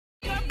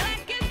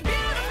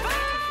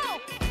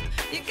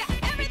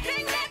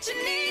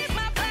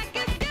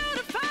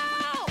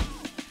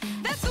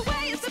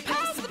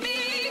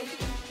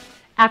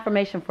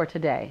Affirmation for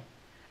today.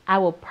 I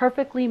will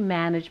perfectly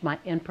manage my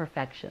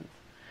imperfections.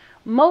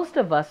 Most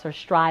of us are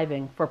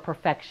striving for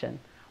perfection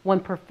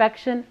when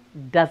perfection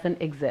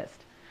doesn't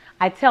exist.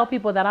 I tell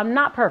people that I'm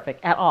not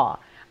perfect at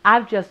all.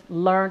 I've just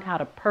learned how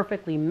to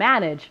perfectly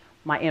manage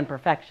my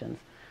imperfections.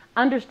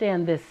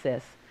 Understand this,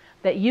 sis,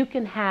 that you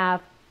can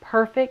have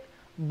perfect,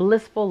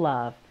 blissful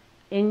love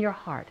in your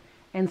heart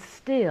and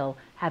still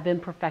have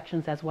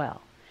imperfections as well.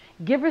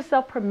 Give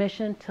yourself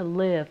permission to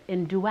live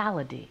in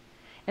duality.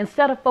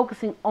 Instead of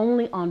focusing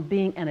only on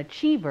being an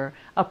achiever,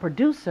 a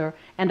producer,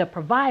 and a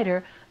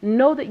provider,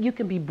 know that you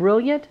can be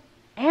brilliant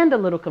and a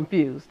little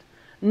confused.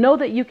 Know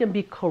that you can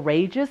be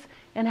courageous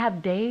and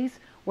have days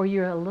where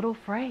you're a little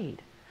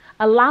afraid.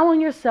 Allowing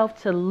yourself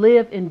to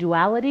live in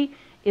duality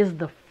is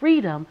the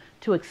freedom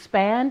to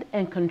expand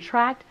and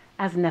contract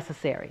as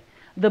necessary.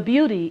 The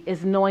beauty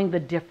is knowing the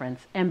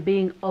difference and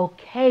being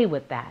okay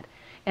with that.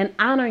 And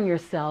honoring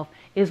yourself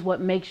is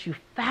what makes you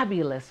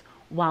fabulous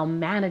while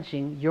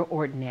managing your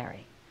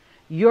ordinary.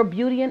 Your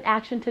beauty in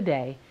action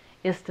today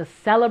is to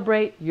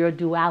celebrate your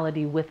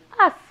duality with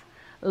us.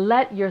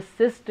 Let your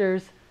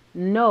sisters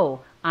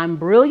know I'm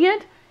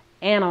brilliant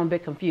and I'm a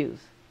bit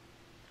confused.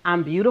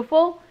 I'm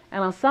beautiful,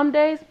 and on some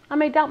days I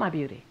may doubt my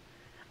beauty.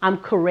 I'm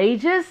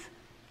courageous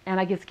and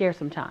I get scared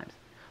sometimes.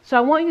 So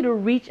I want you to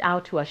reach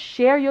out to us,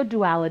 share your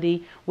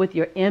duality with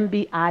your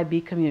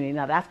MBIB community.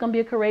 Now that's going to be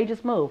a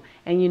courageous move,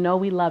 and you know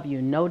we love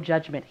you, no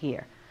judgment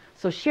here.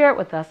 So share it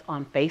with us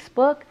on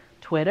Facebook,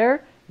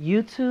 Twitter,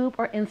 YouTube,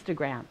 or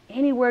Instagram,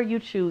 anywhere you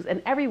choose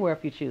and everywhere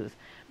if you choose.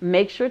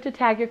 Make sure to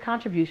tag your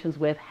contributions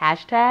with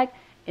hashtag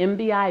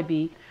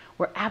MBIB.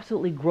 We're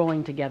absolutely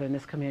growing together in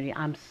this community.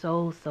 I'm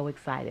so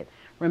excited.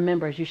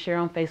 Remember, as you share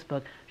on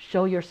Facebook,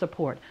 show your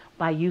support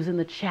by using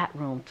the chat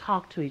room,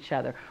 talk to each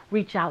other,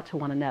 reach out to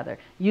one another.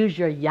 Use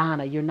your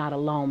Yana, you're not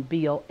alone,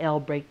 BOL,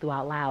 Breakthrough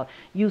Out Loud.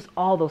 Use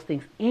all those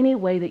things. Any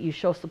way that you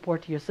show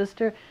support to your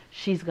sister,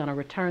 she's going to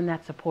return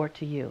that support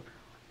to you.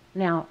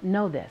 Now,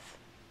 know this.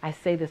 I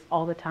say this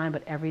all the time,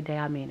 but every day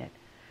I mean it.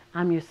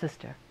 I'm your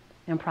sister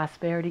in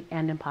prosperity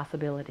and in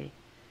possibility.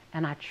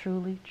 And I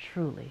truly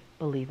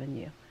believe in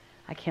you.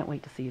 I can't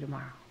wait to see you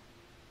tomorrow.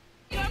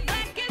 Your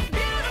back is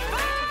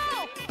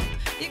beautiful.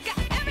 You got